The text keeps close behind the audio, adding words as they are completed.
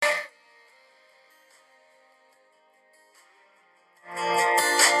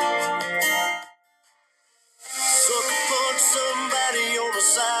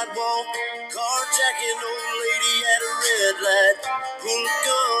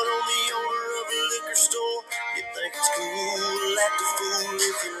act a fool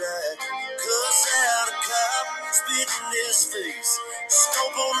if you like. Cuss out a cop, spit in his face,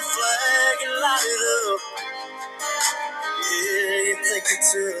 stomp on the flag and light it up. Yeah, you think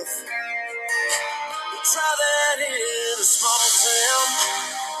you're tough. Well, try that in a small town.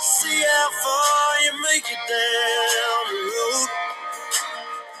 See how far you make it down the road.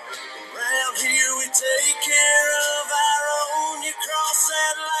 Around here we take care of our own. You cross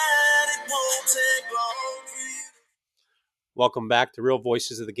that line, it won't take long for you. Welcome back to Real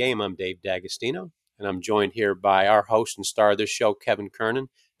Voices of the Game. I'm Dave Dagostino, and I'm joined here by our host and star of this show, Kevin Kernan.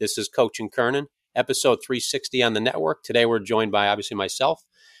 This is Coaching Kernan, episode 360 on the network. Today we're joined by, obviously, myself,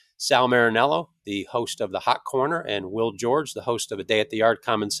 Sal Marinello, the host of The Hot Corner, and Will George, the host of A Day at the Yard,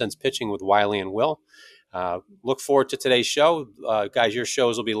 Common Sense Pitching with Wiley and Will. Look forward to today's show. Guys, your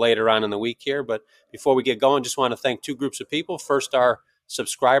shows will be later on in the week here, but before we get going, just want to thank two groups of people. First, our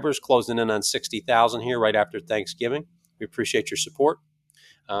subscribers closing in on 60,000 here right after Thanksgiving. We appreciate your support.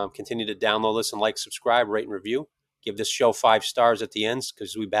 Continue to download, listen, like, subscribe, rate, and review. Give this show 5 stars at the end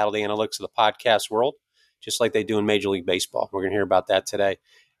because we battle the analytics of the podcast world, just like they do in Major League Baseball. We're going to hear about that today.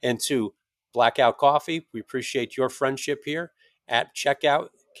 And to Blackout Coffee, we appreciate your friendship here. At checkout,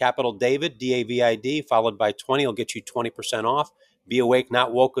 capital David, D-A-V-I-D, followed by 20 will get you 20% off. Be awake,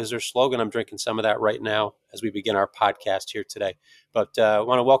 not woke is their slogan. I'm drinking some of that right now as we begin our podcast here today. But I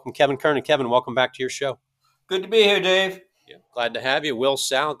want to welcome Kevin Kernan. Kevin, welcome back to your show. Good to be here, Dave. Yeah, glad to have you. Will,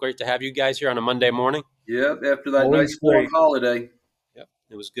 Sal, great to have you guys here on a Monday morning. Yep, after that nice long holiday. Yep,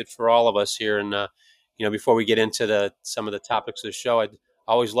 it was good for all of us here. And, before we get into some of the topics of the show, I'd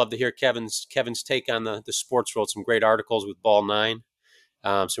always love to hear Kevin's take on the sports world. Some great articles with Ball 9,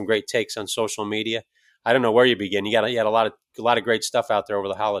 some great takes on social media. I don't know where you begin. You had a lot of great stuff out there over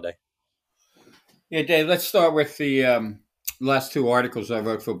the holiday. Yeah, Dave, let's start with the last 2 articles I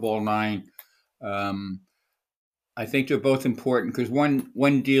wrote for Ball 9. I think they're both important because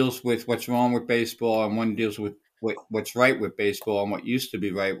one deals with what's wrong with baseball and one deals with what's right with baseball and what used to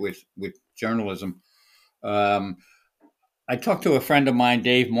be right with journalism. I talked to a friend of mine,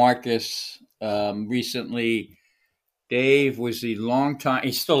 Dave Marcus, recently. Dave was he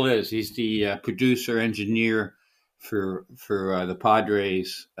still is. He's the producer, engineer for the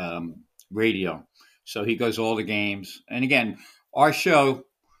Padres radio. So he goes all the games. And again, our show,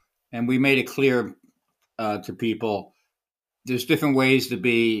 and we made it clear to people, there's different ways to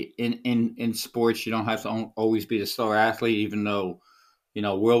be in sports. You don't have to always be the star athlete, even though,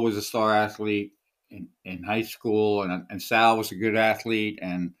 Will was a star athlete in high school and Sal was a good athlete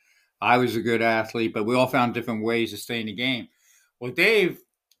and I was a good athlete, but we all found different ways to stay in the game. Well, Dave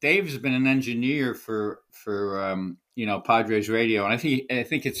has been an engineer for Padres radio, and I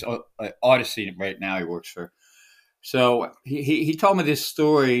think it's Odyssey right now he works for. So he told me this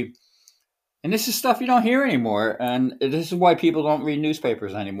story. And this is stuff you don't hear anymore. And this is why people don't read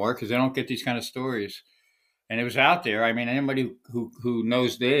newspapers anymore, because they don't get these kind of stories. And it was out there. I mean, anybody who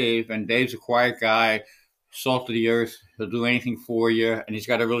knows Dave, and Dave's a quiet guy, salt of the earth, he'll do anything for you, and he's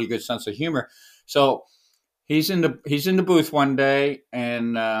got a really good sense of humor. So he's in the booth one day,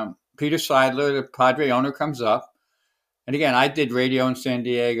 and Peter Seidler, the Padre owner, comes up. And again, I did radio in San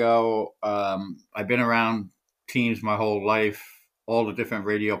Diego. I've been around teams my whole life. All the different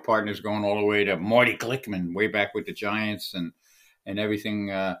radio partners going all the way to Marty Glickman, way back with the Giants and everything.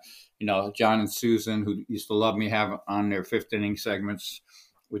 John and Susan, who used to love me, have on their 5th inning segments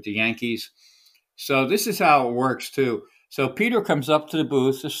with the Yankees. So this is how it works too. So Peter comes up to the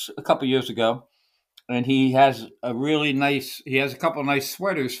booth just a couple years ago, and he has a couple of nice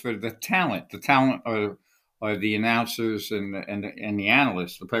sweaters for the talent. The talent are the announcers and the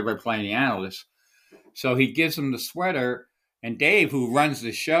analysts, the play-by-play and the analysts. So he gives them the sweater. And Dave, who runs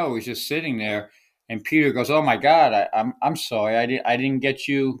the show, is just sitting there, and Peter goes, "Oh my God, I'm sorry, I didn't get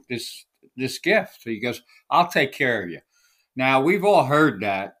you this gift." He goes, "I'll take care of you." Now we've all heard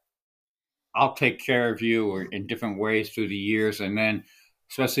that, "I'll take care of you," or in different ways through the years, and then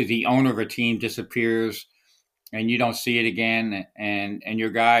especially the owner of a team disappears, and you don't see it again, and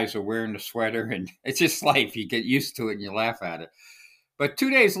your guys are wearing the sweater, and it's just life. You get used to it and you laugh at it. But 2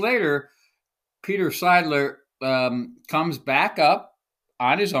 days later, Peter Seidler comes back up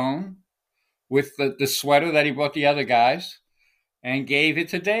on his own with the sweater that he brought the other guys and gave it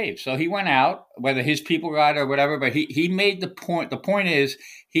to Dave. So he went out, whether his people got it or whatever, but he made the point. The point is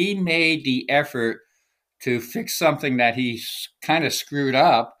he made the effort to fix something that he kind of screwed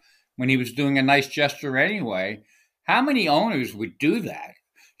up when he was doing a nice gesture anyway. How many owners would do that?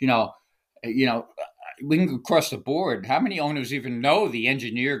 We can go across the board. How many owners even know the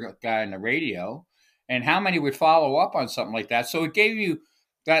engineer guy on the radio? And how many would follow up on something like that? So it gave you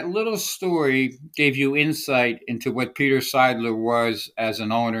that little story gave you insight into what Peter Seidler was as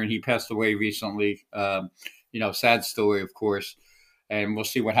an owner, and he passed away recently. Sad story, of course, and we'll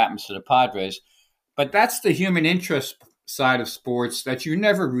see what happens to the Padres. But that's the human interest side of sports that you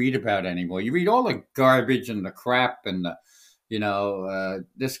never read about anymore. You read all the garbage and the crap and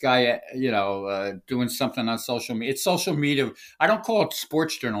this guy, doing something on social media. It's social media. I don't call it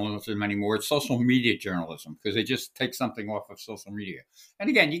sports journalism anymore. It's social media journalism because they just take something off of social media. And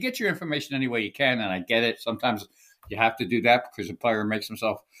again, you get your information any way you can, and I get it. Sometimes you have to do that because the player makes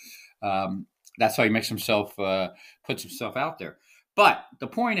himself. That's how he makes himself, puts himself out there. But the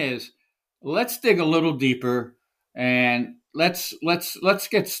point is, let's dig a little deeper and let's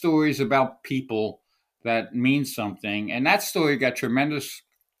get stories about people that mean something. And that story got tremendous.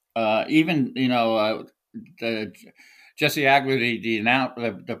 Jesse Agler,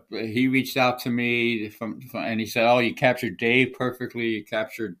 he reached out to me and he said, "Oh, you captured Dave perfectly. You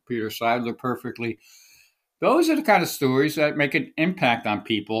captured Peter Seidler perfectly." Those are the kind of stories that make an impact on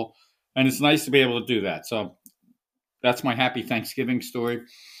people, and it's nice to be able to do that. So that's my happy Thanksgiving story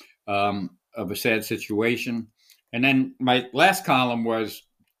of a sad situation. And then my last column was,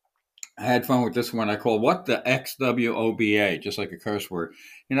 I had fun with this one. I called "What the Xwoba," just like a curse word.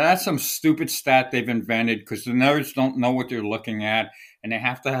 That's some stupid stat they've invented because the nerds don't know what they're looking at, and they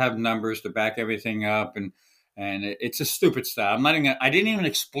have to have numbers to back everything up. And it's a stupid stat. I didn't even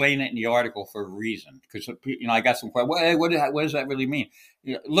explain it in the article for a reason because I got some questions. What does that really mean?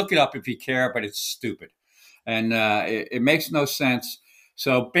 Look it up if you care, but it's stupid, and it makes no sense.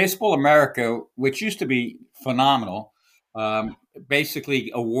 So Baseball America, which used to be phenomenal,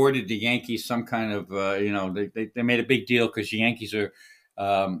 basically awarded the Yankees some kind of, they made a big deal because the Yankees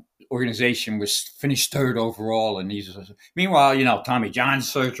organization was finished third overall. And meanwhile, Tommy John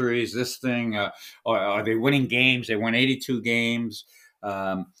surgeries, this thing, or are they winning games? They won 82 games.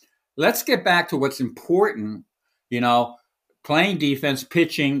 Let's get back to what's important, playing defense,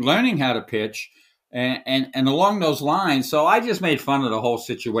 pitching, learning how to pitch. And along those lines, so I just made fun of the whole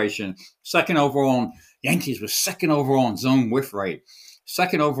situation. Yankees was second overall in zone whiff rate,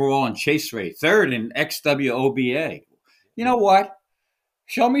 second overall in chase rate, third in Xwoba. You know what?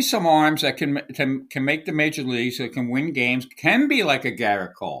 Show me some arms that can make the major leagues, that can win games, can be like a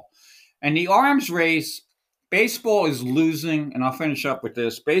Garrett Cole. And the arms race, baseball is losing, and I'll finish up with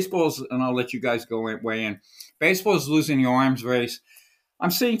this. And I'll let you guys weigh in. Baseball is losing the arms race. I'm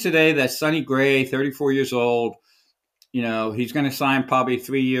seeing today that Sonny Gray, 34 years old, he's going to sign probably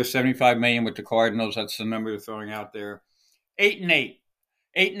 3 years, $75 million with the Cardinals. That's the number they're throwing out there. 8-8.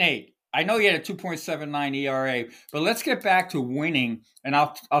 I know he had a 2.79 ERA, but let's get back to winning. And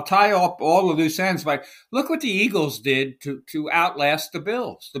I'll tie up all the loose ends. But look what the Eagles did to outlast the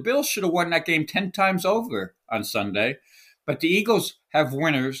Bills. The Bills should have won that game 10 times over on Sunday. But the Eagles have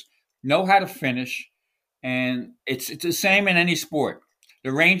winners, know how to finish, and it's the same in any sport.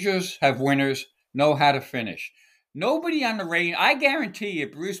 The Rangers have winners, know how to finish. Nobody on the Rangers, I guarantee you,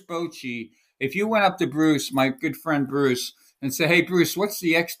 Bruce Bochy, if you went up to Bruce, my good friend Bruce, and say, "Hey, Bruce, what's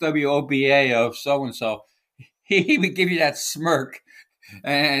the Xwoba of so-and-so?" He would give you that smirk,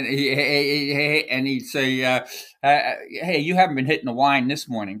 and he'd say, "Hey, you haven't been hitting the wine this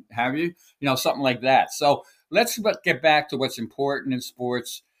morning, have you?" Something like that. So let's get back to what's important in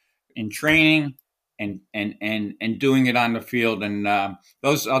sports, in training, and doing it on the field, and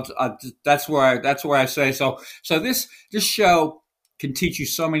that's where I say so. So this show can teach you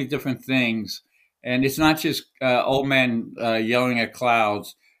so many different things, and it's not just old men yelling at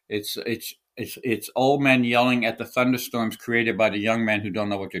clouds. It's old men yelling at the thunderstorms created by the young men who don't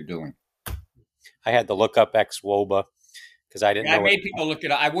know what they're doing. I had to look up Xwoba because I didn't know. I made people look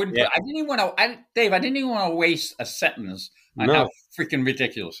it up. I wouldn't. Yeah. I didn't even want to. Dave, I didn't even want to waste a sentence on how freaking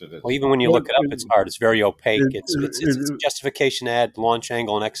ridiculous it is. Well, even when you look it up, it's hard. It's very opaque. It's a justification to add launch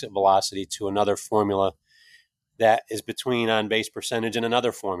angle and exit velocity to another formula that is between on-base percentage and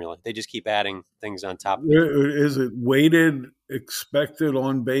another formula. They just keep adding things on top of it. Is it weighted expected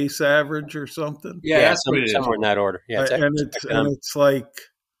on-base average or something? Yeah, that's what it is. Somewhere in that order. Yeah, it's like,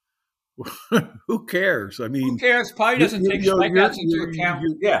 who cares? I mean, who cares? Probably doesn't take strikeouts into account.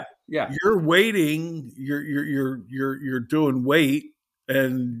 Yeah. You're weighting. You're doing weight,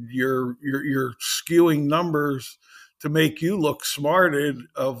 and you're skewing numbers to make you look smarted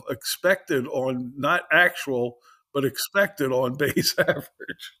of expected on, not actual, but expected on base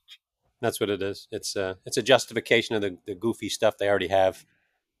average. That's what it is. It's a justification of the goofy stuff they already have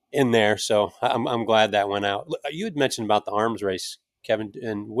in there. So I'm glad that went out. You had mentioned about the arms race, Kevin,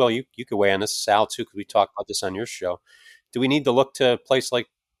 and Will, you could weigh on this, Sal too, because we talked about this on your show. Do we need to look to a place like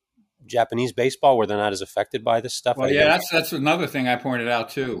Japanese baseball where they're not as affected by this stuff? Well, yeah, that's another thing I pointed out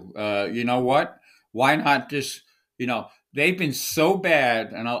too. You know what? Why not just, they've been so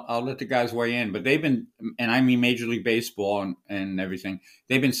bad, and I'll let the guys weigh in, but they've been, and I mean Major League Baseball and everything,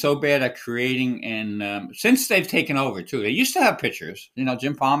 they've been so bad at creating, and since they've taken over too, they used to have pitchers.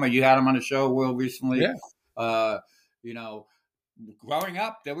 Jim Palmer, you had him on the show, Will, recently. Yeah. Growing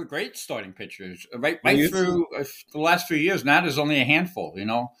up, they were great starting pitchers, right through the last few years. Now there's only a handful,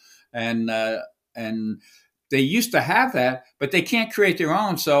 and they used to have that, but they can't create their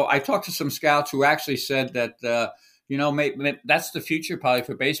own. So I talked to some scouts who actually said that, that's the future probably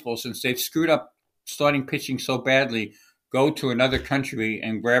for baseball, since they've screwed up starting pitching so badly. Go to another country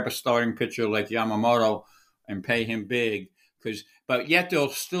and grab a starting pitcher like Yamamoto and pay him big. But yet they'll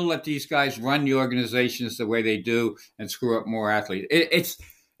still let these guys run the organizations the way they do and screw up more athletes.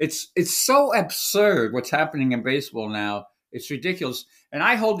 It's so absurd what's happening in baseball now. It's ridiculous, and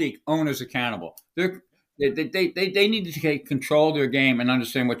I hold the owners accountable. They need to take control of their game and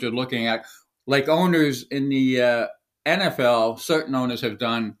understand what they're looking at. Like owners in the NFL, certain owners have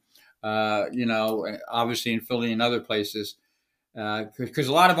done, obviously in Philly and other places. Because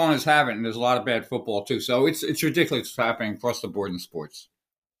a lot of owners haven't, and there's a lot of bad football too. So it's ridiculous what's happening across the board in sports.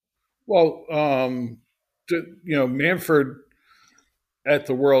 Well, Manfred at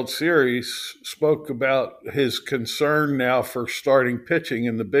the World Series spoke about his concern now for starting pitching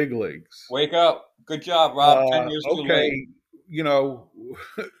in the big leagues. Wake up. Good job, Rob. 10 years too late.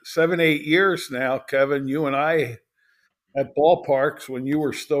 7-8 years now, Kevin, you and I at ballparks when you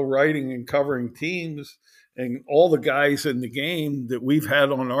were still writing and covering teams, and all the guys in the game that we've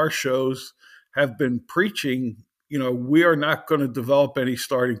had on our shows have been preaching, we are not going to develop any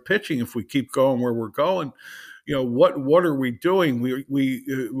starting pitching if we keep going where we're going. What are we doing?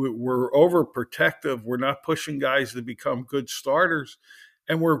 We're overprotective. We're not pushing guys to become good starters,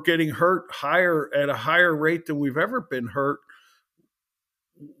 and we're getting hurt at a higher rate than we've ever been hurt.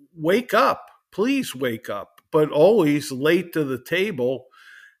 Wake up, please wake up, but always late to the table.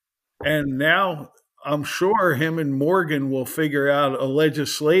 And now I'm sure him and Morgan will figure out a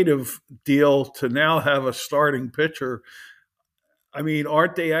legislative deal to now have a starting pitcher. I mean,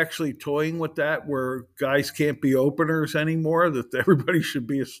 aren't they actually toying with that where guys can't be openers anymore, that everybody should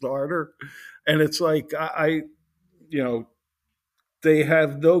be a starter? And it's like, they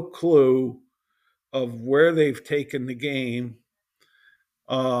have no clue of where they've taken the game.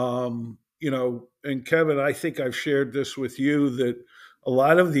 And Kevin, I think I've shared this with you, that a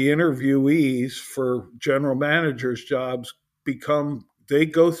lot of the interviewees for general managers' jobs they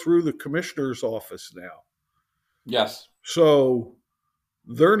go through the commissioner's office now. Yes. So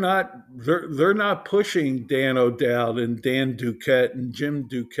they're not pushing Dan O'Dowd and Dan Duquette and Jim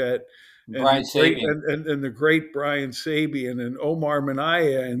Duquette and the great Brian Sabian and Omar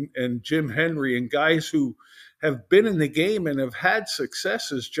Minaya and Jim Henry and guys who have been in the game and have had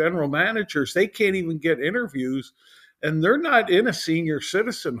success as general managers. They can't even get interviews. And they're not in a senior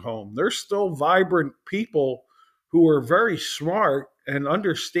citizen home. They're still vibrant people who are very smart and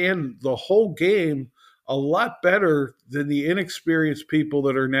understand the whole game a lot better than the inexperienced people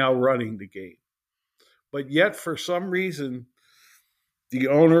that are now running the game. But yet, for some reason, the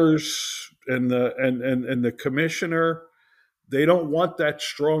owners and the commissioner, they don't want that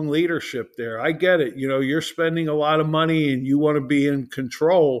strong leadership there. I get it. You're spending a lot of money and you want to be in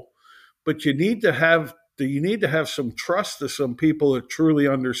control, but you need to have some trust to some people that truly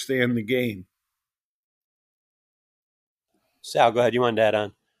understand the game. Sal, go ahead. You wanted to add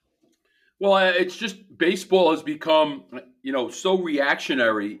on? Well, it's just baseball has become, so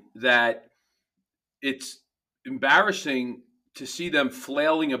reactionary that it's embarrassing to see them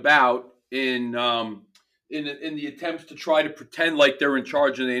flailing about in the attempts to try to pretend like they're in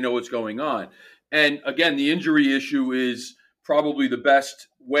charge and they know what's going on. And again, the injury issue is probably the best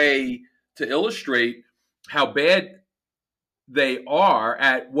way to illustrate how bad they are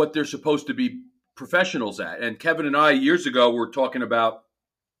at what they're supposed to be professionals at. And Kevin and I years ago were talking about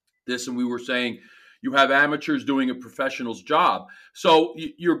this, and we were saying you have amateurs doing a professional's job. So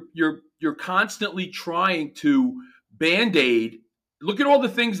you're constantly trying to Band-Aid. Look at all the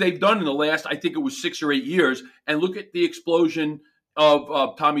things they've done in the last, I think it was 6 or 8 years, and look at the explosion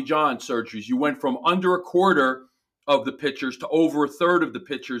of Tommy John surgeries. You went from under a quarter of the pitchers to over a third of the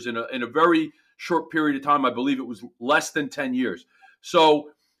pitchers in a very short period of time. I believe it was less than 10 years. So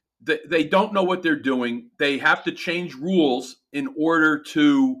they don't know what they're doing. They have to change rules in order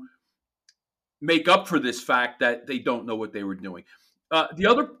to make up for this fact that they don't know what they were doing. The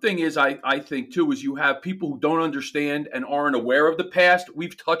other thing is, I think, too, is you have people who don't understand and aren't aware of the past.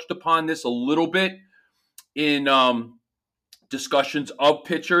 We've touched upon this a little bit in discussions of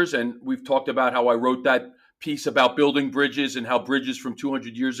pitchers, and we've talked about how I wrote that piece about building bridges and how bridges from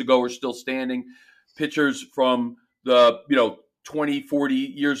 200 years ago are still standing. Pitchers from the 20, 40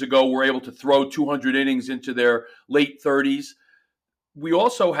 years ago were able to throw 200 innings into their late 30s. We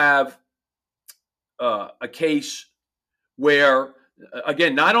also have a case where,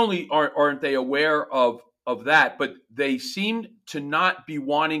 again, not only aren't they aware of that, but they seem to not be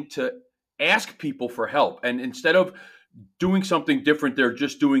wanting to ask people for help. And instead of doing something different, they're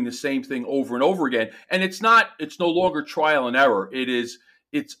just doing the same thing over and over again. And it's no longer trial and error.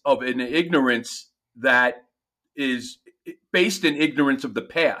 It's of an ignorance that is based in ignorance of the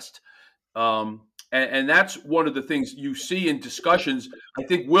past. And that's one of the things you see in discussions. I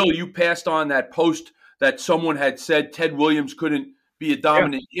think, Will, you passed on that post that someone had said Ted Williams couldn't be a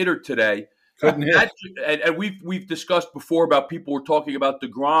dominant hitter today. Couldn't hit. And we've discussed before about people were talking about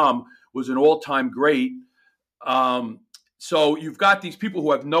DeGrom was an all-time great. So you've got these people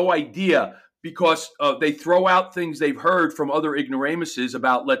who have no idea because they throw out things they've heard from other ignoramuses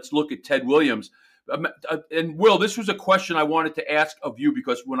about, let's look at Ted Williams. And Will, this was a question I wanted to ask of you,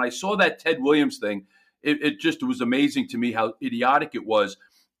 because when I saw that Ted Williams thing, it was amazing to me how idiotic it was.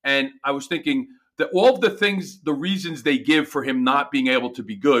 And I was thinking that all of the reasons they give for him not being able to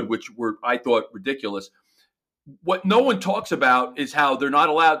be good, which were, I thought, ridiculous. What no one talks about is how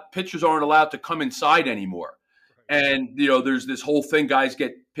pitchers aren't allowed to come inside anymore. And, there's this whole thing, guys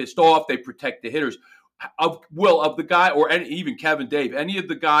get pissed off, they protect the hitters. Of the guy, or even Kevin, Dave, any of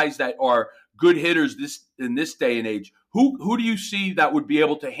the guys that are good hitters in this day and age, who do you see that would be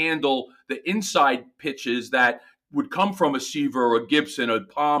able to handle the inside pitches that would come from a Seaver or a Gibson, a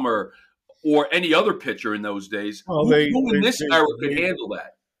Palmer, or any other pitcher in those days? Well, who in this era could handle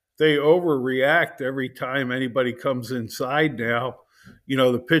that? They overreact every time anybody comes inside now.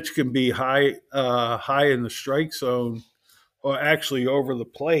 The pitch can be high in the strike zone or actually over the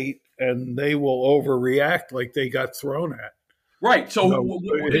plate, and they will overreact like they got thrown at. Right. So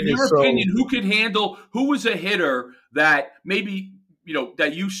in your opinion, who was a hitter that maybe,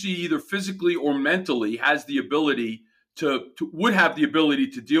 that you see either physically or mentally has the ability would have the ability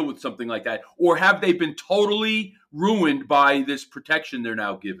to deal with something like that? Or have they been totally ruined by this protection they're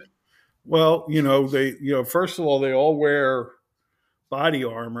now given? Well, first of all, they all wear body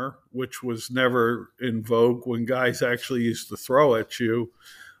armor, which was never in vogue when guys actually used to throw at you.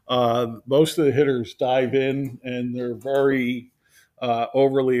 Most of the hitters dive in, and they're very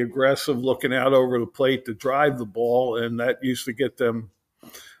overly aggressive, looking out over the plate to drive the ball, and that used to get them,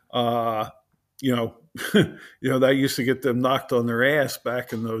 that used to get them knocked on their ass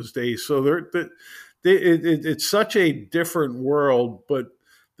back in those days. So it's such a different world. But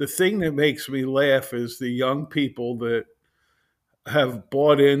the thing that makes me laugh is the young people that have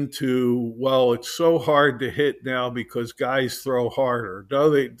bought into, well, it's so hard to hit now because guys throw harder. No,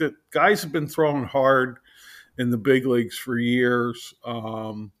 the guys have been throwing hard in the big leagues for years.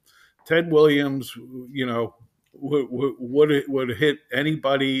 Ted Williams, would hit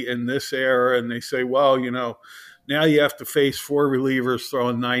anybody in this era, and they say, well, now you have to face four relievers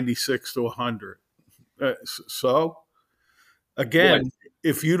throwing 96 to 100. So, again,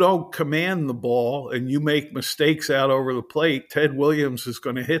 if you don't command the ball and you make mistakes out over the plate, Ted Williams is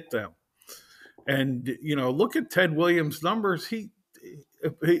going to hit them. And, look at Ted Williams' numbers.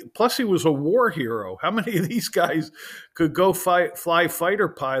 Plus he was a war hero. How many of these guys could go fly fighter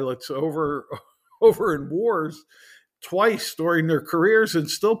pilots over in wars twice during their careers and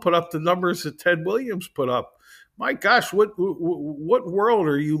still put up the numbers that Ted Williams put up? My gosh, what world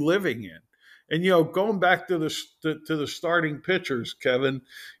are you living in? And, going back to the starting pitchers, Kevin,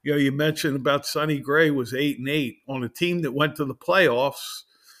 you mentioned about Sonny Gray was 8-8 on a team that went to the playoffs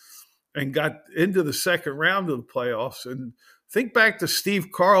and got into the second round of the playoffs. And think back to Steve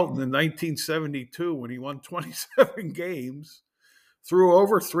Carlton in 1972 when he won 27 games, threw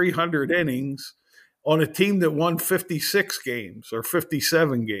over 300 innings on a team that won 56 games or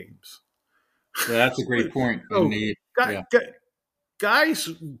 57 games. Yeah, that's a great point. Guys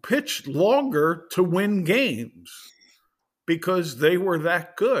pitched longer to win games because they were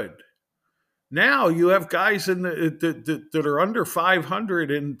that good. Now you have guys that are under 500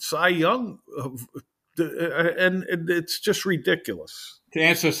 in Cy Young, and it's just ridiculous. To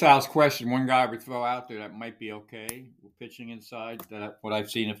answer Sal's question, one guy I would throw out there that might be okay with pitching inside, what I've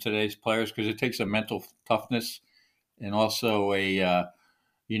seen of today's players, because it takes a mental toughness and also a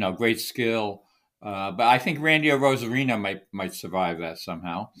great skill. But I think Randy Rosarina might survive that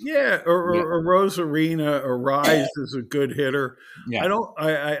somehow. Yeah, or Rosarina or Rise is a good hitter. Yeah.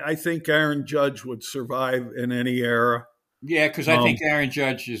 I think Aaron Judge would survive in any era. Yeah, because I think Aaron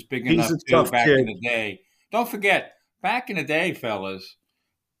Judge is big enough to back in the day. Don't forget, back in the day, fellas,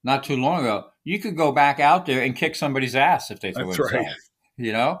 not too long ago, you could go back out there and kick somebody's ass if they threw That's inside. right.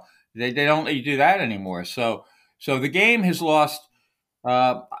 You know, they don't let you do that anymore. So the game has lost.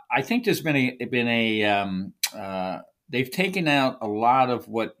 I think there's been a they've taken out a lot of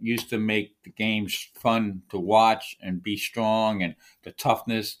what used to make the games fun to watch and be strong, and the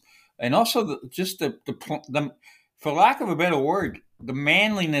toughness, and also the for lack of a better word, the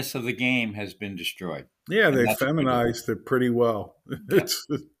manliness of the game has been destroyed. Yeah, And they that's feminized it pretty well. Yeah. It's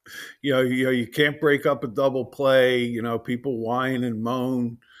you can't break up a double play. People whine and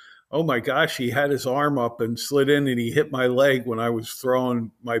moan. Oh my gosh, he had his arm up and slid in, and he hit my leg when I was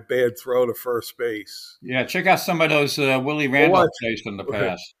throwing my bad throw to first base. Yeah, check out some of those Willie Well, Randolph plays from the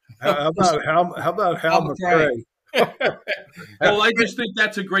past. How about Hal McRae? Well, I just think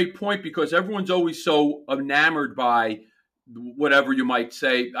that's a great point because everyone's always so enamored by whatever you might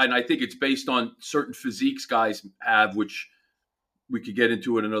say. And I think it's based on certain physiques guys have, which we could get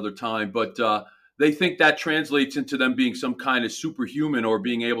into at another time. But they think that translates into them being some kind of superhuman or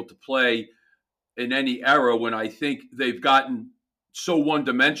being able to play in any era, when I think they've gotten so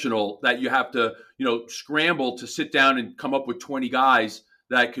one-dimensional that you have to, scramble to sit down and come up with 20 guys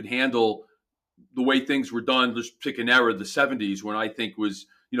that could handle the way things were done. Let's pick an era, the 70s, when I think was,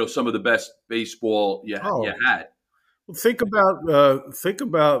 some of the best baseball you had. Well, think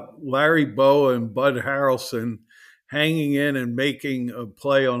about Larry Bowa and Bud Harrelson hanging in and making a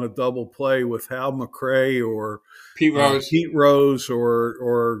play on a double play with Hal McRae or Pete Rose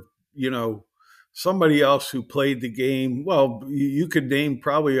or somebody else who played the game. Well, you could name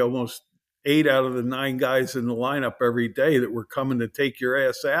probably almost 8 out of the 9 guys in the lineup every day that were coming to take your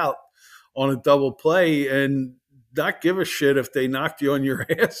ass out on a double play and not give a shit if they knocked you on your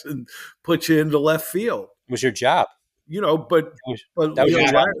ass and put you into left field. It was your job. But that was your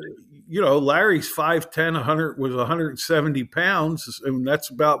job. Larry's 5'10", 170 pounds, and that's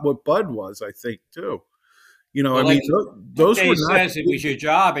about what Bud was, I think, too. Those were not. Says it was your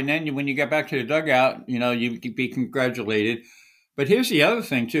job, and then when you get back to the dugout, you could be congratulated. But here's the other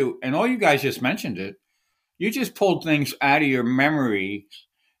thing too, and all you guys just mentioned it. You just pulled things out of your memory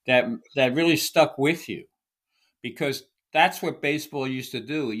that really stuck with you, because that's what baseball used to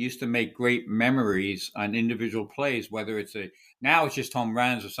do. It used to make great memories on individual plays, whether now it's just home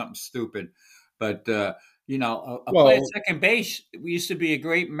runs or something stupid, but a play at second base used to be a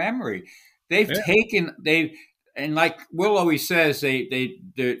great memory. They've and like Will always says, they've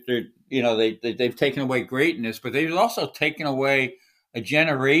taken away greatness, but they've also taken away a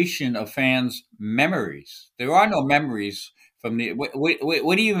generation of fans' memories. There are no memories from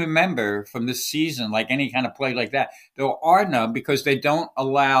what do you remember from this season, like any kind of play like that? There are none, because they don't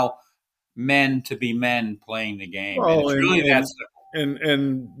allow men to be men playing the game. Well, and it's really that simple.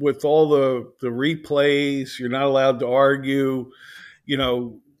 And with all the replays, you're not allowed to argue.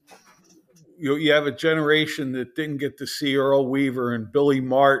 You have a generation that didn't get to see Earl Weaver and Billy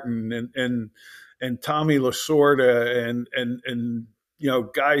Martin and Tommy Lasorda and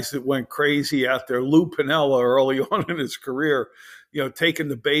guys that went crazy out there. Lou Piniella early on in his career, taking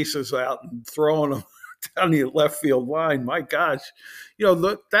the bases out and throwing them down the left field line. My gosh,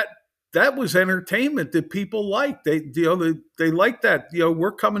 that was entertainment that people liked. They like that.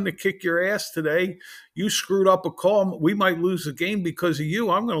 We're coming to kick your ass today. You screwed up a call. We might lose the game because of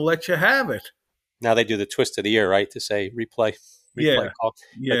you. I'm going to let you have it. Now they do the twist of the ear, right, to say replay call.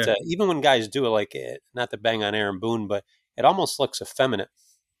 Yeah. But even when guys do it, like not to bang on Aaron Boone, but it almost looks effeminate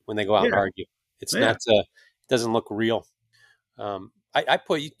when they go out and argue. It's not. It doesn't look real. I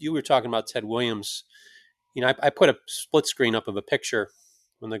put you were talking about Ted Williams. I put a split screen up of a picture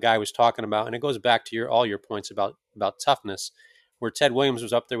when the guy was talking about, and it goes back to all your points about toughness, where Ted Williams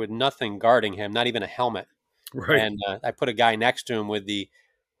was up there with nothing guarding him, not even a helmet. Right. And I put a guy next to him with the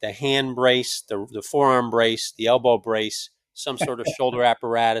hand brace, the forearm brace, the elbow brace, some sort of shoulder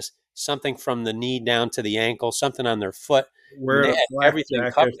apparatus, something from the knee down to the ankle, something on their foot.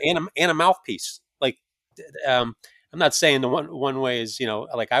 Everything covered, and a mouthpiece. Like, I'm not saying the one way is,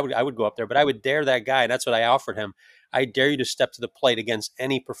 like I would go up there, but I would dare that guy. That's what I offered him. I dare you to step to the plate against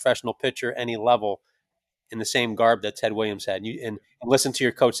any professional pitcher, any level, in the same garb that Ted Williams had. And listen to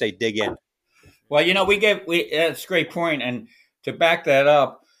your coach say, dig in. Well, that's a great point. And to back that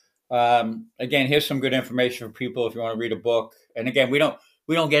up, again, here's some good information for people if you want to read a book. And again, we don't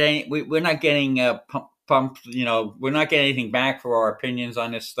get any, we're not getting pumped, we're not getting anything back for our opinions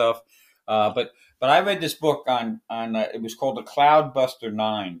on this stuff. But I read this book on it was called The Cloudbuster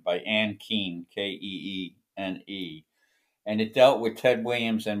 9 by Ann Keene, Keene. And it dealt with Ted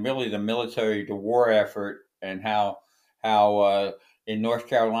Williams and really the military to war effort, and how in North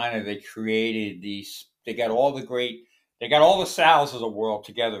Carolina they created they got all the great they got all the Sal's of the world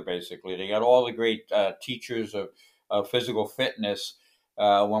together. Basically, they got all the great teachers of physical fitness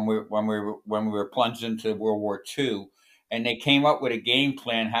when we were plunged into World War II, and they came up with a game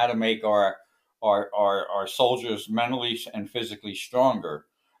plan how to make our soldiers mentally and physically stronger.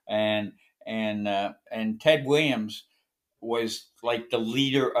 And Ted Williams was like the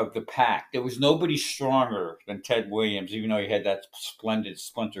leader of the pack. There was nobody stronger than Ted Williams, even though he had that splendid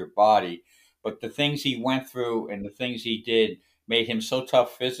splinter body. But the things he went through and the things he did made him so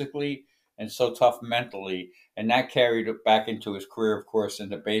tough physically and so tough mentally, and that carried it back into his career, of course,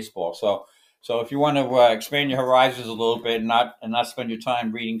 into baseball. So if you want to expand your horizons a little bit and not spend your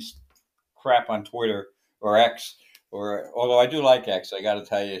time reading crap on Twitter or X, or although I do like X, I got to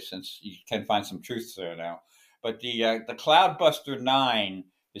tell you, since you can find some truth there now. But the Cloudbuster 9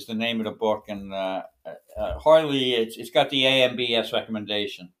 is the name of the book, and hardly it's got the AMBS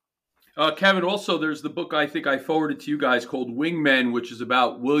recommendation. Kevin, also there's the book I think I forwarded to you guys called Wingmen, which is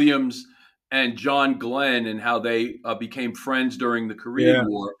about Williams and John Glenn and how they became friends during the Korean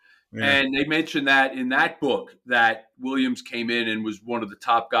War. Yeah. And they mentioned that in that book that Williams came in and was one of the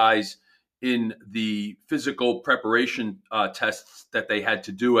top guys in the physical preparation tests that they had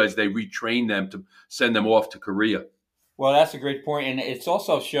to do as they retrained them to send them off to Korea. Well, that's a great point. And it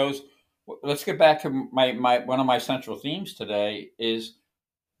also shows, let's get back to my one of my central themes today is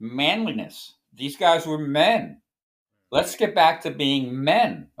manliness. These guys were men. Let's get back to being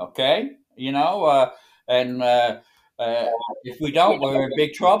men, okay? If we don't, we're in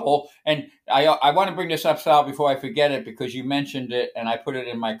big trouble. And I want to bring this up, Sal, before I forget it, because you mentioned it, and I put it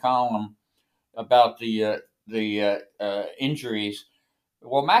in my column about the injuries.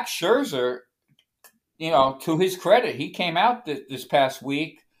 Well, Max Scherzer, to his credit, he came out this past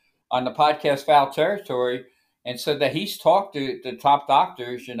week on the podcast Foul Territory and said that he's talked to the top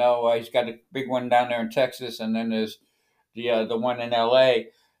doctors. He's got a big one down there in Texas, and then there's the one in L.A.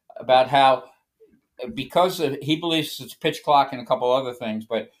 about how, because he believes it's pitch clock and a couple other things,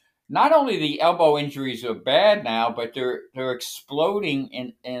 but not only the elbow injuries are bad now, but they're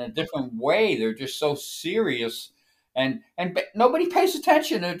exploding in a different way. They're just so serious, and nobody pays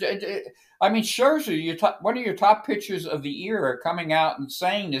attention. I mean, Scherzer, one of your top pitchers of the era, coming out and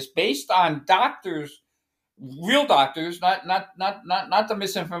saying this based on doctors, real doctors, not the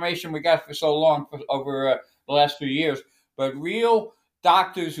misinformation we got for so long over the last few years, but real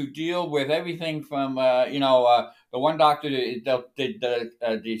doctors who deal with everything from the one doctor that did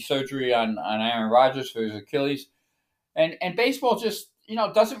the surgery on Aaron Rodgers for his Achilles, and baseball just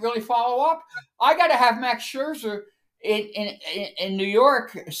doesn't really follow up. I got to have Max Scherzer in New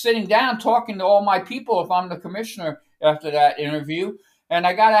York sitting down talking to all my people if I'm the commissioner after that interview, and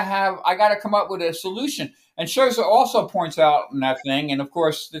I got to come up with a solution. And Scherzer also points out in that thing, and of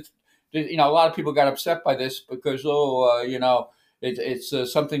course, a lot of people got upset by this because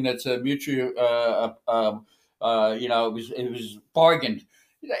it's something that's a mutual. It was bargained.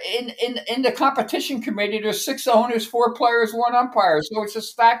 In the competition committee, there's 6 owners, 4 players, 1 umpire. So it's a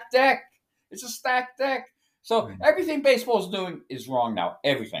stacked deck. So everything baseball's doing is wrong now.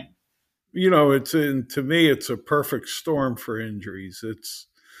 Everything. To me, it's a perfect storm for injuries. It's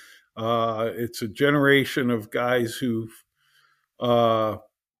a generation of guys who've,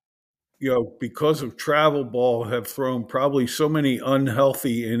 because of travel ball, have thrown probably so many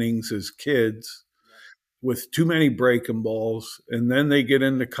unhealthy innings as kids with too many breaking balls. And then they get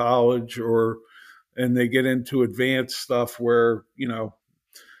into college and they get into advanced stuff where,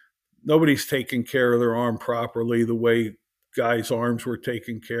 nobody's taking care of their arm properly the way guys' arms were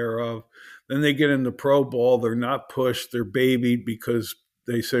taken care of. Then they get into pro ball. They're not pushed. They're babied because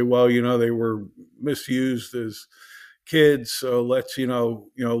they say, well, they were misused as kids, so let's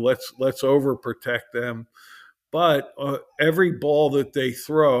overprotect them. But every ball that they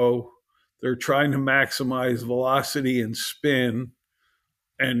throw, they're trying to maximize velocity and spin,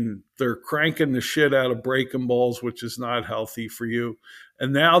 and they're cranking the shit out of breaking balls, which is not healthy for you.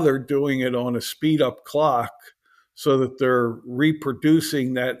 And now they're doing it on a speed up clock so that they're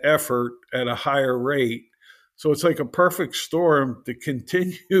reproducing that effort at a higher rate. So it's like a perfect storm to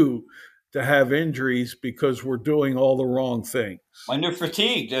continue to have injuries because we're doing all the wrong things. When they're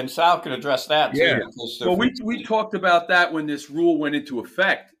fatigued, and Sal can address that too. Yeah. Well, we talked about that when this rule went into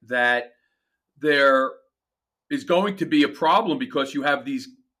effect, that there is going to be a problem because you have these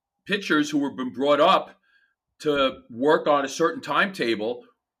pitchers who have been brought up to work on a certain timetable,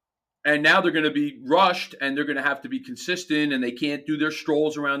 and now they're going to be rushed and they're going to have to be consistent, and they can't do their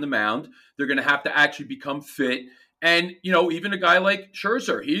strolls around the mound. They're going to have to actually become fit. And, even a guy like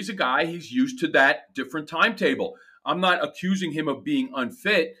Scherzer, he's used to that different timetable. I'm not accusing him of being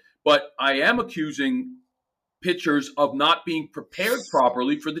unfit, but I am accusing pitchers of not being prepared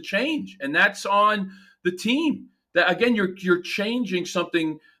properly for the change, and that's on the team. That again, you're changing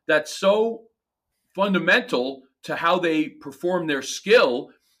something that's so fundamental to how they perform their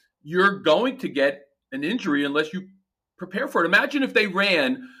skill. You're going to get an injury unless you prepare for it. Imagine if they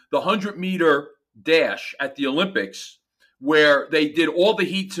ran the 100-meter dash at the Olympics where they did all the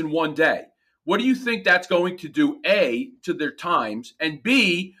heats in one day. What do you think that's going to do, A, to their times, and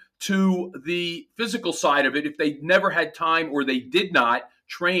B, to the physical side of it if they never had time or they did not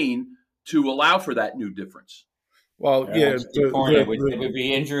train to allow for that new difference? Well, it would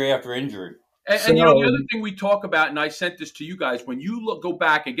be injury after injury. And the other thing we talk about, and I sent this to you guys, when you go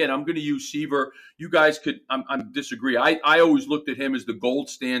back again, I'm going to use Seaver. You guys could, I'm disagree. I always looked at him as the gold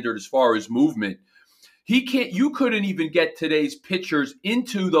standard as far as movement. You couldn't even get today's pitchers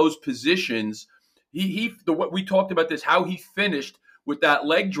into those positions. What we talked about this, how he finished with that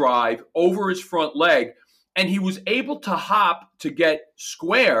leg drive over his front leg, and he was able to hop to get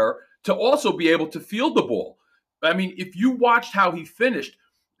square to also be able to field the ball. I mean, if you watched how he finished,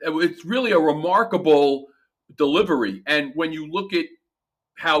 it's really a remarkable delivery. And when you look at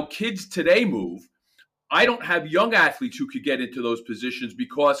how kids today move, I don't have young athletes who could get into those positions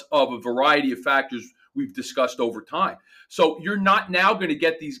because of a variety of factors we've discussed over time. So you're not now going to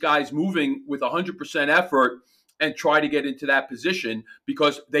get these guys moving with 100% effort and try to get into that position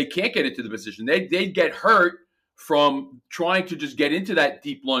because they can't get into the position. They'd get hurt from trying to just get into that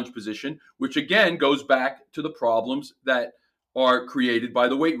deep lunge position, which again goes back to the problems that are created by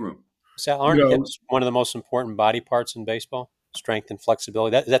the weight room. Sal, aren't hips one of the most important body parts in baseball? Strength and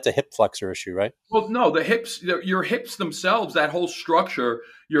flexibility. That's a hip flexor issue, right? Well, no, the hips, your hips themselves, that whole structure,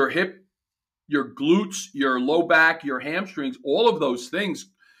 your hip, your glutes, your low back, your hamstrings, all of those things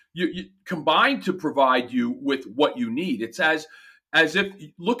you combine to provide you with what you need. It's as if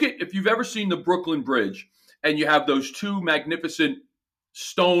you've ever seen the Brooklyn Bridge and you have those two magnificent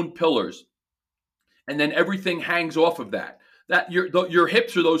stone pillars and then everything hangs off of that your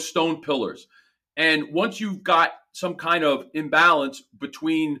hips are those stone pillars. And once you've got some kind of imbalance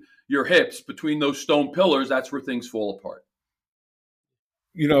between your hips, between those stone pillars, that's where things fall apart.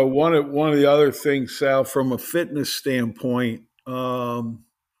 You know, one of the other things, Sal, from a fitness standpoint, between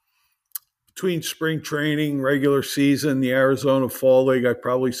spring training, regular season, the Arizona Fall League, I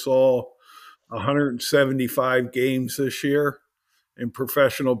probably saw 175 games this year in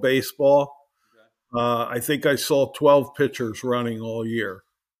professional baseball. I think I saw 12 pitchers running all year.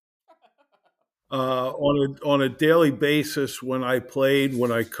 On a daily basis, when I played, when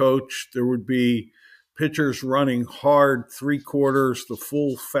I coached, there would be pitchers running hard, 3/4 the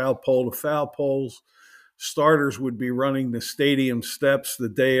full foul pole to foul poles. Starters would be running the stadium steps the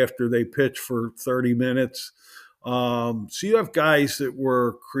day after they pitch for 30 minutes. So you have guys that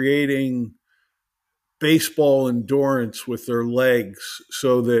were creating baseball endurance with their legs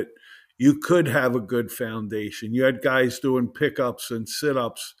so that you could have a good foundation. You had guys doing pickups and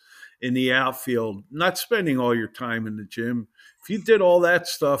sit-ups in the outfield, not spending all your time in the gym. If you did all that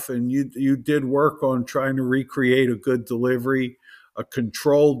stuff and you did work on trying to recreate a good delivery, a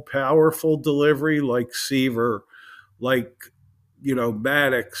controlled, powerful delivery like Seaver, like,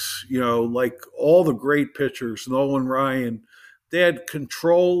 Maddox, like all the great pitchers, Nolan Ryan, they had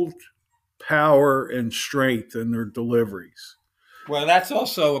controlled power and strength in their deliveries. Well, that's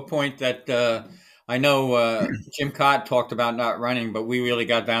also a point that I know Jim Cott talked about not running, but we really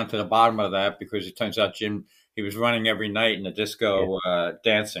got down to the bottom of that because it turns out Jim, he was running every night in the disco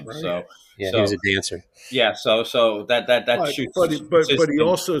dancing. Right. So he was a dancer. Yeah, so that shoots. But he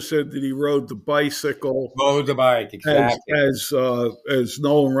also said that he rode the bicycle. Rode the bike, exactly. As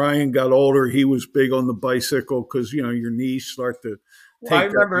Nolan Ryan got older, he was big on the bicycle because your knees start to. I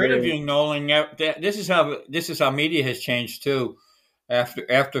remember interviewing Nolan. This is how media has changed too.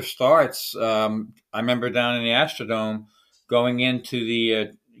 After starts, I remember down in the Astrodome going into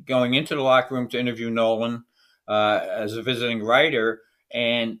the locker room to interview Nolan as a visiting writer,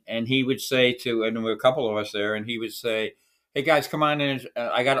 and he would say and there were a couple of us there, and he would say, "Hey guys, come on in.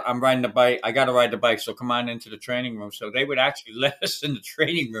 I'm riding the bike. I got to ride the bike, so come on into the training room." So they would actually let us in the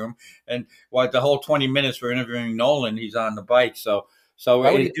training room, and the whole 20 minutes we're interviewing Nolan, he's on the bike. So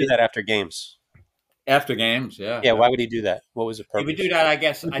why would he do that after games? After games, yeah. Yeah, why would he do that? What was the purpose? He would do that, I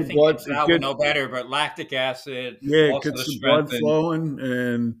guess. I think Sal would know better, but lactic acid. Yeah, it gets the blood flowing,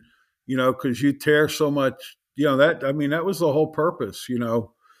 and because you tear so much. That was the whole purpose.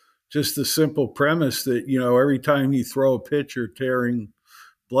 Just the simple premise that every time you throw a pitch, you're tearing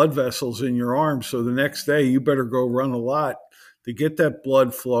blood vessels in your arm. So the next day, you better go run a lot to get that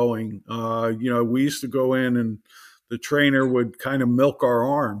blood flowing. We used to go in and the trainer would kind of milk our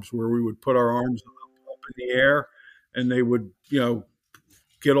arms, where we would put our arms in the air, and they would,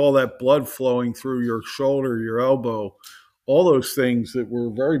 get all that blood flowing through your shoulder, your elbow, all those things that were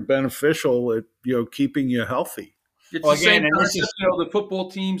very beneficial at, keeping you healthy. It's the same concept, the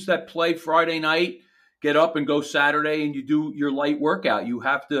football teams that play Friday night get up and go Saturday, and you do your light workout. You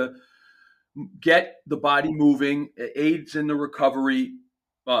have to get the body moving. It aids in the recovery.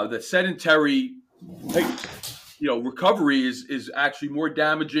 The sedentary, recovery is actually more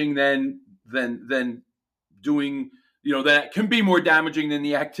damaging than doing. That can be more damaging than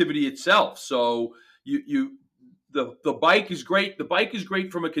the activity itself. So the bike is great. The bike is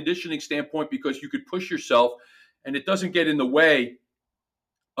great from a conditioning standpoint because you could push yourself, and it doesn't get in the way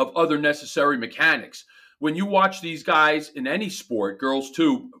of other necessary mechanics. When you watch these guys in any sport, girls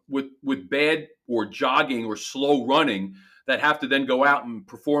too, with bad or jogging or slow running that have to then go out and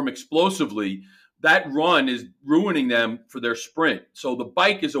perform explosively, that run is ruining them for their sprint. So the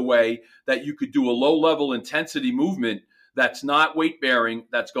bike is a way that you could do a low-level intensity movement that's not weight-bearing,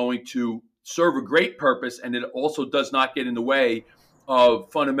 that's going to serve a great purpose, and it also does not get in the way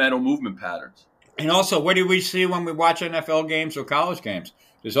of fundamental movement patterns. And also, what do we see when we watch NFL games or college games?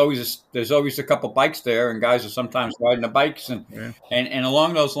 There's always a couple bikes there, and guys are sometimes riding the bikes, and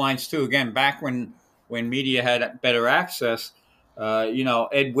along those lines too. Again, back when media had better access,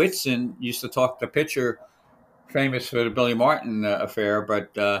 Ed Whitson used to talk to pitcher, famous for the Billy Martin affair, but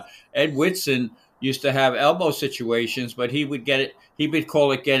Ed Whitson used to have elbow situations, but he would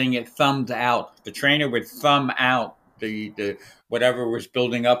call it getting it thumbed out. The trainer would thumb out the whatever was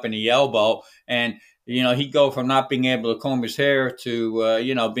building up in the elbow, and he'd go from not being able to comb his hair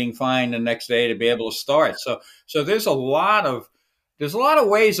to being fine the next day to be able to start. So there's a lot of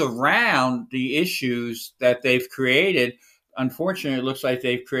ways around the issues that they've created. Unfortunately, it looks like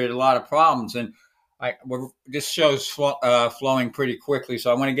they've created a lot of problems, and this show's flowing pretty quickly.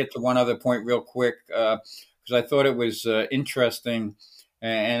 So I want to get to one other point real quick because I thought it was interesting,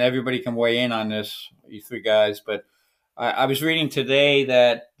 and everybody can weigh in on this, you three guys, but I was reading today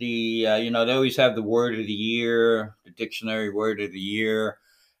that they always have the word of the year, the dictionary word of the year.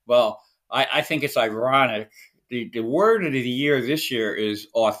 Well, I think it's ironic. The word of the year this year is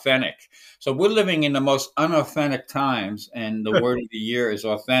authentic. So we're living in the most unauthentic times, and the word of the year is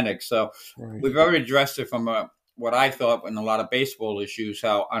authentic. So We've already addressed it from what I thought in a lot of baseball issues,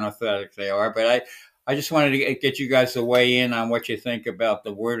 how unauthentic they are. But I just wanted to get you guys to weigh in on what you think about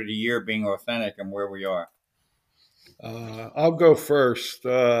the word of the year being authentic and where we are. I'll go first.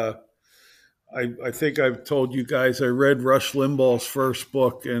 I think I've told you guys I read Rush Limbaugh's first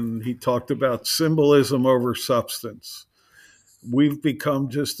book, and he talked about symbolism over substance. We've become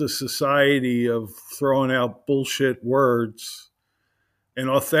just a society of throwing out bullshit words, and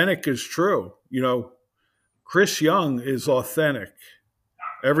authentic is true. Chris Young is authentic.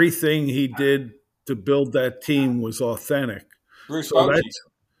 Everything he did to build that team was authentic. Bruce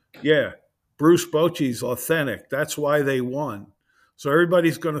Bochy. Bruce Bochy's authentic. That's why they won. So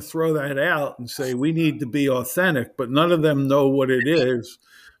everybody's going to throw that out and say, we need to be authentic, but none of them know what it is,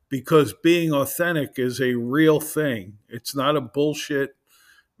 because being authentic is a real thing. It's not a bullshit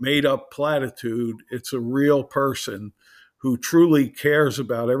made up platitude. It's a real person who truly cares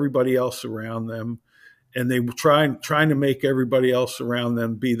about everybody else around them, and they trying to make everybody else around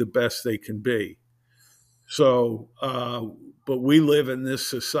them be the best they can be. So, but we live in this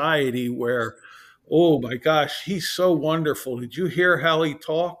society where, oh my gosh, he's so wonderful. Did you hear how he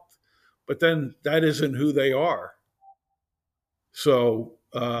talked? But then that isn't who they are. So,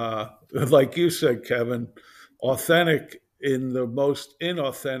 like you said, Kevin, authentic in the most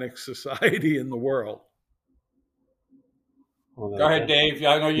inauthentic society in the world. Well, go ahead, Dave.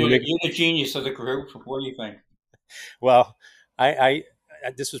 I know you're the genius of the group. What do you think? Well, I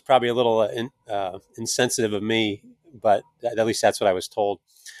this was probably a little insensitive of me, but at least that's what I was told.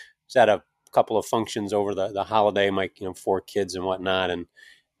 I was at a couple of functions over the holiday, my 4 kids and whatnot, and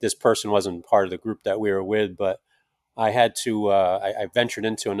this person wasn't part of the group that we were with, but I had to I ventured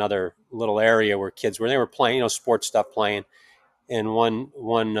into another little area where kids they were playing sports stuff playing, and one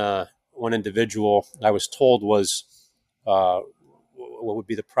individual I was told was what would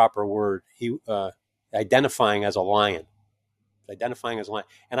be the proper word, he identifying as a lion,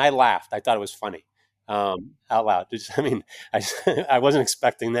 and I laughed. I thought it was funny. Out loud. I wasn't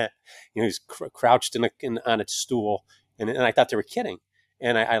expecting that. He's crouched on a stool, and I thought they were kidding.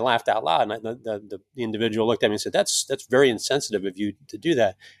 And I laughed out loud. And the individual looked at me and said, "That's very insensitive of you to do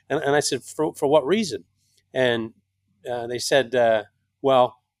that." And I said, "For what reason?" And they said,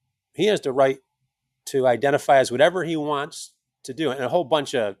 "Well, he has the right to identify as whatever he wants to do." And a whole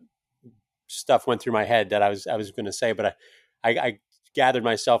bunch of stuff went through my head that I was going to say, but I gathered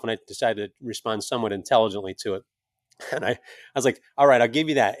myself and I decided to respond somewhat intelligently to it. And I was like, all right, I'll give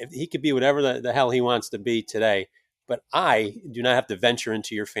you that. He could be whatever the hell he wants to be today, but I do not have to venture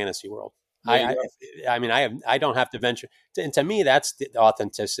into your fantasy world. I don't have to venture. And to me, that's the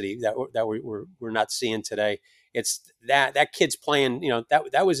authenticity that we're not seeing today. It's that kid's playing,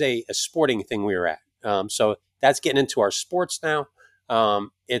 that was a sporting thing we were at. So that's getting into our sports now.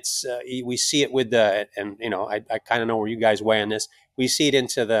 We see it with I kind of know where you guys weigh on this. We see it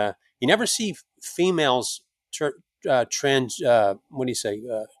into you never see females transferring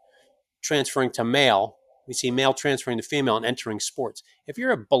to male. We see male transferring to female and entering sports. If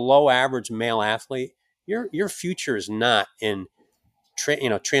you're a below average male athlete, your future is not in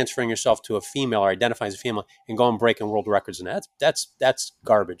transferring yourself to a female or identifying as a female and going breaking world records. And that's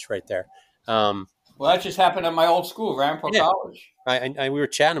garbage right there. Well, that just happened at my old school, Rampart College. We were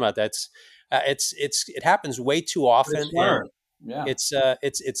chatting about that. It happens way too often. Yeah.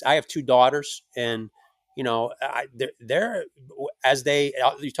 I have two daughters, and they're as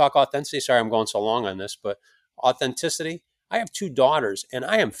you talk authenticity. Sorry, I'm going so long on this, but authenticity. I have two daughters, and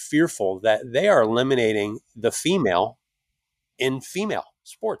I am fearful that they are eliminating the female in female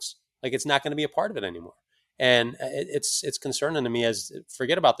sports. Like it's not going to be a part of it anymore. And it's concerning to me, as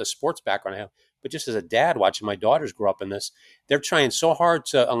forget about the sports background I have, but just as a dad watching my daughters grow up in this, they're trying so hard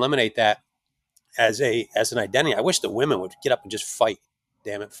to eliminate that as an identity. I wish the women would get up and just fight.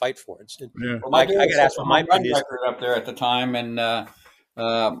 Damn it, fight for it. Yeah. Well, I got to ask what my opinion is. Record up there at the time, and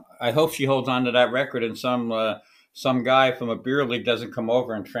I hope she holds on to that record, and some guy from a beer league doesn't come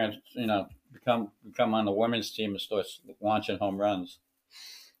over and become on the women's team and starts launching home runs.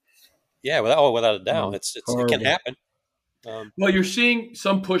 Yeah, without a doubt, it can happen. Well, you're seeing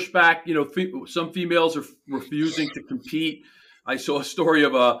some pushback. Some females are refusing to compete. I saw a story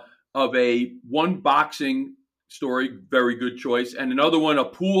of a one boxing story, very good choice, and another one, a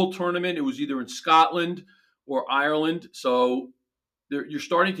pool tournament. It was either in Scotland or Ireland. So you're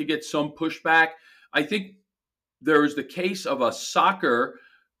starting to get some pushback. I think there is the case of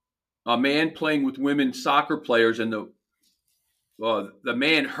a man playing with women soccer players, and the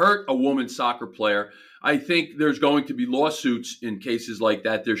man hurt a woman soccer player. I think there's going to be lawsuits in cases like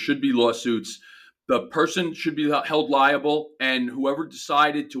that. There should be lawsuits. The person should be held liable, and whoever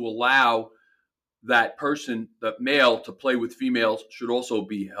decided to allow that person, that male, to play with females should also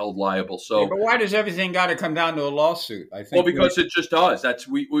be held liable. So, but why does everything got to come down to a lawsuit? I think. Well, because it just does. That's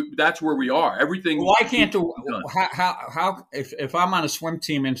where we are. Everything. Well, why can't how if I'm on a swim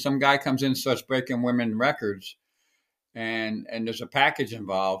team and some guy comes in and starts breaking women records, and there's a package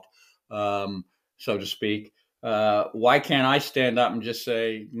involved, so to speak, why can't I stand up and just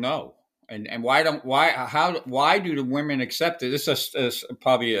say no? And why do the women accept it? This is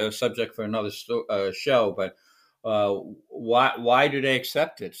probably a subject for another show, but why do they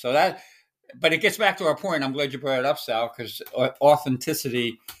accept it? But it gets back to our point. I'm glad you brought it up, Sal, because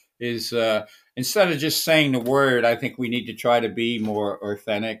authenticity is instead of just saying the word, I think we need to try to be more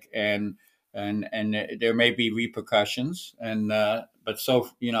authentic, and there may be repercussions, but so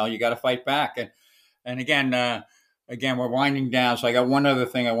you got to fight back, and again, we're winding down, so I got one other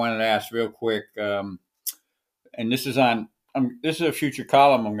thing I wanted to ask real quick, and this is this is a future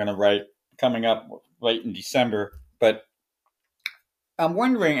column I'm going to write coming up late in December. But I'm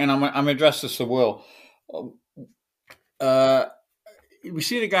wondering, and I'm address this to Will. We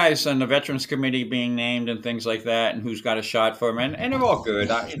see the guys on the Veterans Committee being named and things like that, and who's got a shot for them, and they're all good.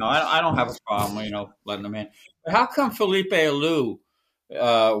 I don't have a problem, letting them in. But how come Felipe Alou?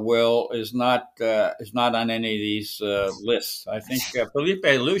 Will is not on any of these lists? I think Felipe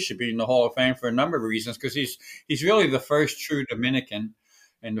Alou should be in the Hall of Fame for a number of reasons, because he's really the first true Dominican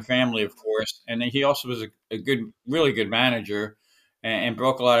in the family, of course, and he also was a really good manager and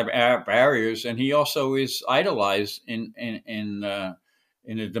broke a lot of barriers, and he also is idolized in the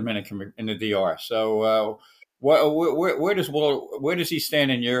Dominican, in the DR. So where does he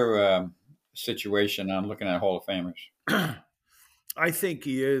stand in your situation on looking at Hall of Famers? I think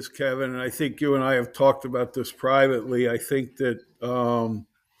he is, Kevin, and I think you and I have talked about this privately. I think that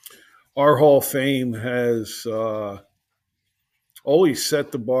our Hall of Fame has always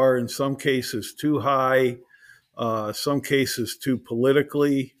set the bar, in some cases too high, some cases too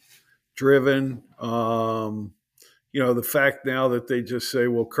politically driven. The fact now that they just say,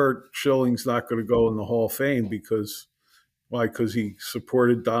 well, Curt Schilling's not going to go in the Hall of Fame because he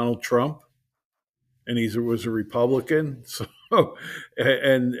supported Donald Trump and he was a Republican. So,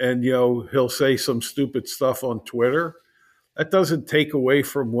 and he'll say some stupid stuff on Twitter. That doesn't take away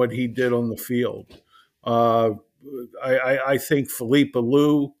from what he did on the field. I think Felipe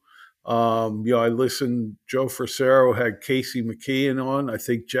Alou I listened. Joe Frasero had Casey McKeon on. I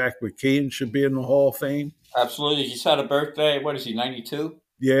think Jack McKeon should be in the Hall of Fame. Absolutely. He just had a birthday. What is he, 92?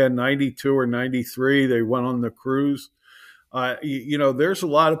 Yeah, 92 or 93. They went on the cruise. There's a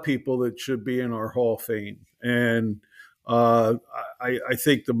lot of people that should be in our Hall of Fame. And I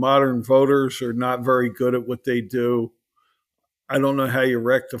think the modern voters are not very good at what they do. I don't know how you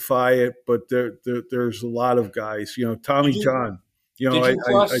rectify it, but there's a lot of guys. Tommy John. Did you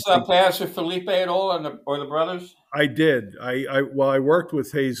cross I think paths with Felipe at all, or the brothers? I did. I worked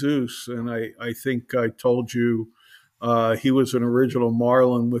with Jesus, and I think I told you he was an original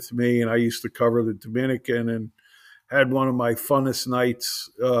Marlin with me, and I used to cover the Dominican, and had one of my funnest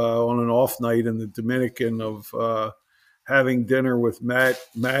nights on an off night in the Dominican of having dinner with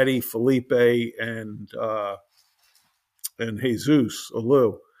Matty, Felipe, and Jesus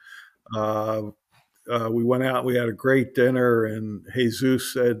Alou. We went out. We had a great dinner, and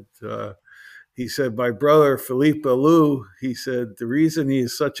Jesus said, he said, my brother Felipe Alou, he said, the reason he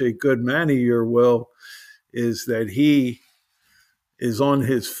is such a good manager, Will, is that he is on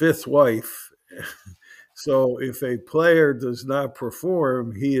his fifth wife. So if a player does not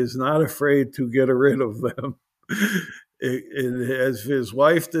perform, he is not afraid to get rid of them. As his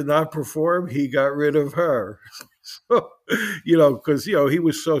wife did not perform, he got rid of her. So, because he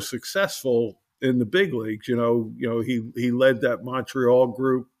was so successful in the big leagues. He led that Montreal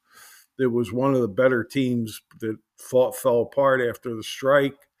group. It was one of the better teams that fell apart after the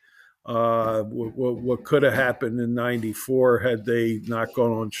strike. What could have happened in '94 had they not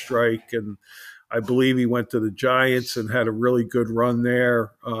gone on strike? And I believe he went to the Giants and had a really good run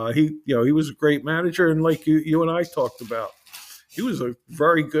there. He was a great manager, and like you and I talked about, he was a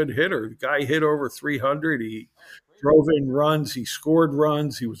very good hitter. The guy hit over 300. He drove in runs. He scored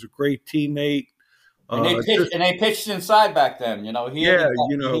runs. He was a great teammate. And they pitched inside back then. He had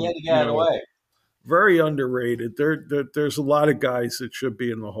to get out of the way. Very underrated. There's a lot of guys that should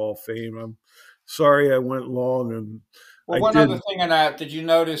be in the Hall of Fame. I'm sorry I went long. And other thing on that, did you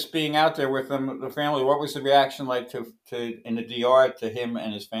notice being out there with them, the family? What was the reaction like to in the DR to him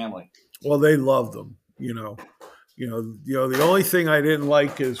and his family? Well, they loved him. The only thing I didn't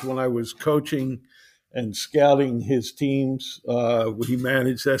like is when I was coaching and scouting his teams. He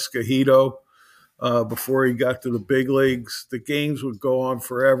managed Escogido. Before he got to the big leagues, the games would go on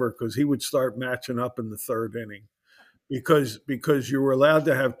forever because he would start matching up in the third inning because you were allowed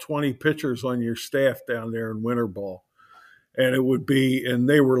to have 20 pitchers on your staff down there in winter ball. And and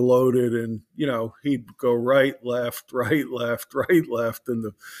they were loaded, and, he'd go right, left in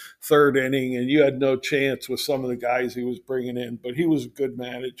the third inning, and you had no chance with some of the guys he was bringing in. But he was a good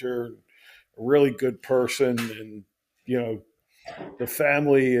manager, a really good person, and, the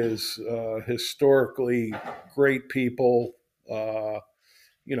family is historically great people,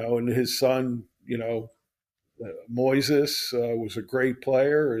 and his son, Moises was a great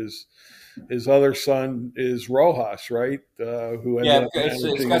player. His other son is Rojas, right? Who ended up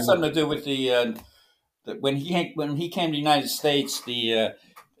it's got something to do with when he came to the United States. They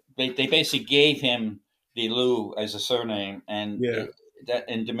basically gave him the Lou as a surname, and that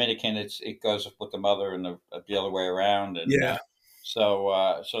in Dominican it goes with the mother and the other way around, and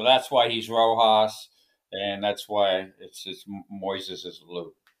so that's why he's Rojas, and that's why it's Moises is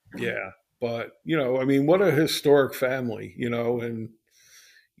Lou. Yeah, but what a historic family, and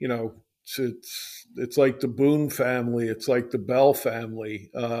it's like the Boone family, it's like the Bell family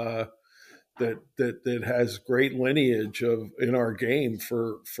that has great lineage in our game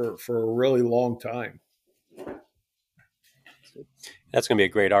for a really long time. That's going to be a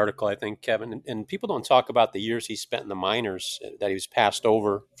great article, I think, Kevin. And people don't talk about the years he spent in the minors, that he was passed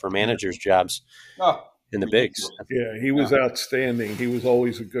over for managers' jobs in the bigs. Yeah, he was outstanding. He was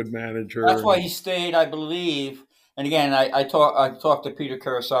always a good manager. That's why he stayed, I believe. And again, I talked to Peter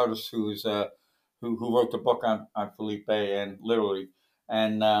Karasotis, who wrote the book on Felipe, and literally,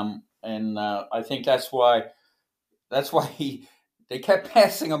 and I think that's why they kept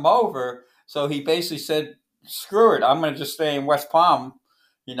passing him over. So he basically said, screw it, I'm going to just stay in West Palm,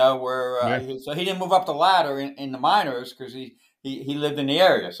 so he didn't move up the ladder in the minors because he lived in the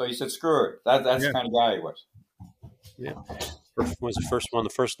area. So he said, screw it. That's the kind of guy he was. Yeah. Was one of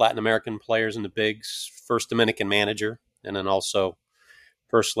the first Latin American players in the bigs, first Dominican manager, and then also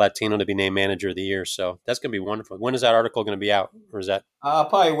first Latino to be named manager of the year. So that's going to be wonderful. When is that article going to be out? Or is that? I'll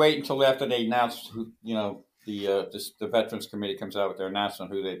probably wait until after they announce who, the Veterans Committee comes out with their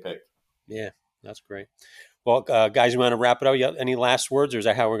announcement who they picked. Yeah, that's great. Well, guys, you want to wrap it up? Any last words, or is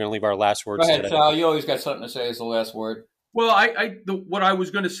that how we're going to leave our last words? Go ahead, Sal. You always got something to say as the last word. Well, what I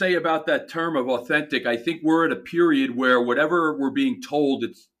was going to say about that term of authentic, I think we're at a period where whatever we're being told,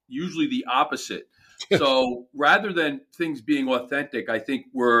 it's usually the opposite. So rather than things being authentic, I think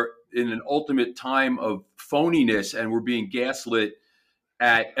we're in an ultimate time of phoniness, and we're being gaslit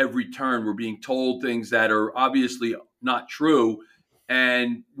at every turn. We're being told things that are obviously not true,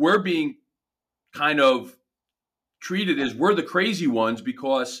 and we're being kind of treated as we're the crazy ones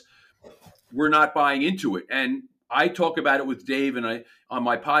because we're not buying into it. And I talk about it with Dave and I on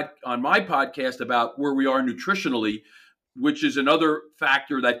my podcast about where we are nutritionally, which is another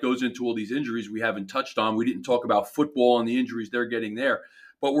factor that goes into all these injuries we haven't touched on. We didn't talk about football and the injuries they're getting there,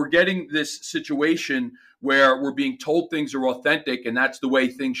 but we're getting this situation where we're being told things are authentic and that's the way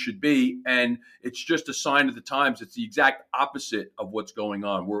things should be. And it's just a sign of the times. It's the exact opposite of what's going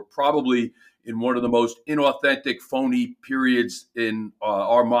on. We're probably in one of the most inauthentic, phony periods in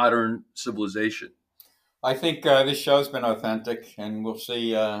our modern civilization. I think this show's been authentic, and we'll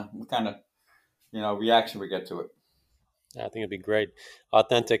see what kind of reaction we get to it. Yeah, I think it'd be great.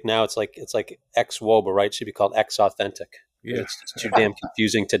 Authentic now, it's like Xwoba, right? It should be called X Authentic. Yeah. It's too damn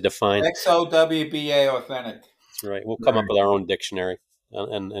confusing to define. XOWBA authentic. That's right. We'll come up with our own dictionary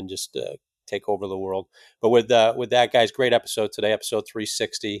and just take over the world. But with that, guys, great episode today, episode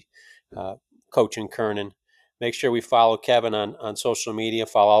 360. Coaching Kernan. Make sure we follow Kevin on social media.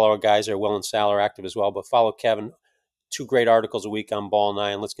 Follow all our guys there. Will and Sal are active as well. But follow Kevin. 2 great articles a week on Ball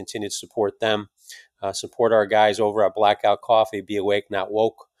 9. Let's continue to support them. Support our guys over at Blackout Coffee. Be awake, not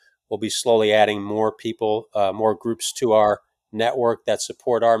woke. We'll be slowly adding more people, more groups to our network that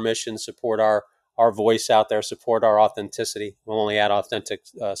support our mission, support our voice out there, support our authenticity. We'll only add authentic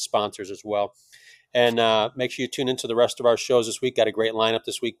sponsors as well. And make sure you tune into the rest of our shows this week. Got a great lineup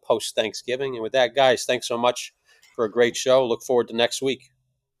this week post-Thanksgiving. And with that, guys, thanks so much for a great show. Look forward to next week.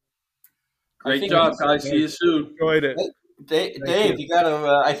 Great job, guys. See you soon. Enjoyed it. Dave, you got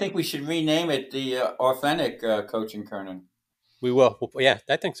to. I think we should rename it the Authentic Coaching Kernan. We will. Yeah,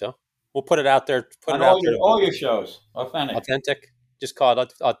 I think so. We'll put it out there. All your shows. Authentic. Just call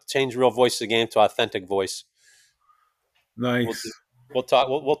it. I'll change Real Voice of the Game to Authentic Voice. Nice. We'll talk.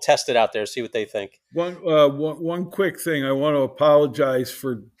 We'll test it out there. See what they think. One quick thing. I want to apologize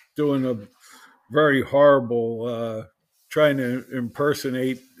for doing a very horrible trying to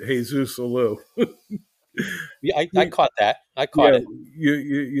impersonate Jesus Alou. Yeah, I caught that. I caught it.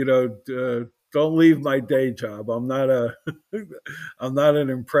 Don't leave my day job. I'm not an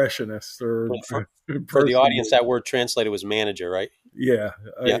impressionist or for the audience. That word translated was manager, right? Yeah,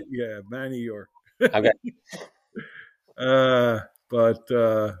 manager. Okay. But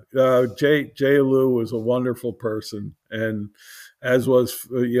Jay Lou was a wonderful person, and as was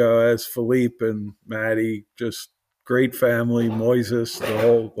as Philippe and Maddie, just great family. Moises,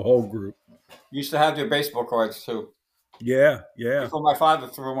 the whole group. You used to have your baseball cards too. Yeah. Before my father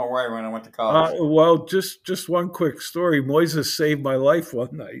threw them away when I went to college. Well, just one quick story. Moises saved my life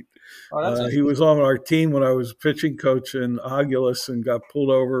one night. Oh, he was on our team when I was pitching coach in Oculus and got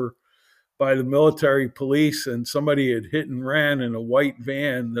pulled over by the military police, and somebody had hit and ran in a white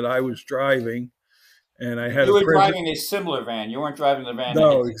van that I was driving. And I had you were driving a similar van. You weren't driving the van.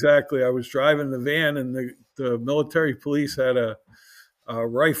 No, exactly. I was driving the van, and the military police had a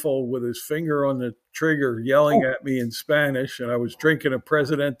rifle with his finger on the trigger yelling at me in Spanish, and I was drinking a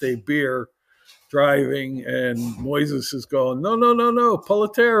Presidente beer driving, and Moises is going, no,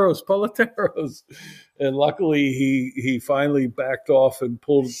 Polateros. And luckily he finally backed off and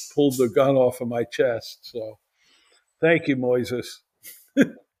pulled the gun off of my chest. So thank you, Moises.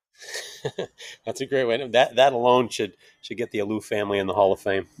 That's a great way. That alone should get the Alou family in the Hall of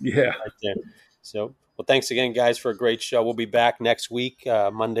Fame. Yeah. Right there. So, well, thanks again, guys, for a great show. We'll be back next week,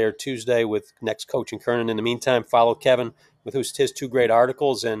 Monday or Tuesday, with next Coaching Kernan. In the meantime, follow Kevin with his 2 great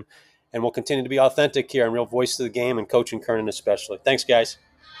articles, and we'll continue to be authentic here on Real Voice of the Game and Coaching Kernan especially. Thanks, guys.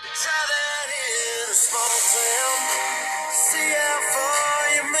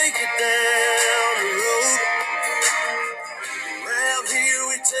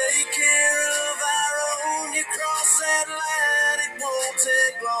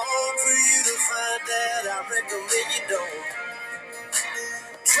 Take long for you to find that. I recommend you don't.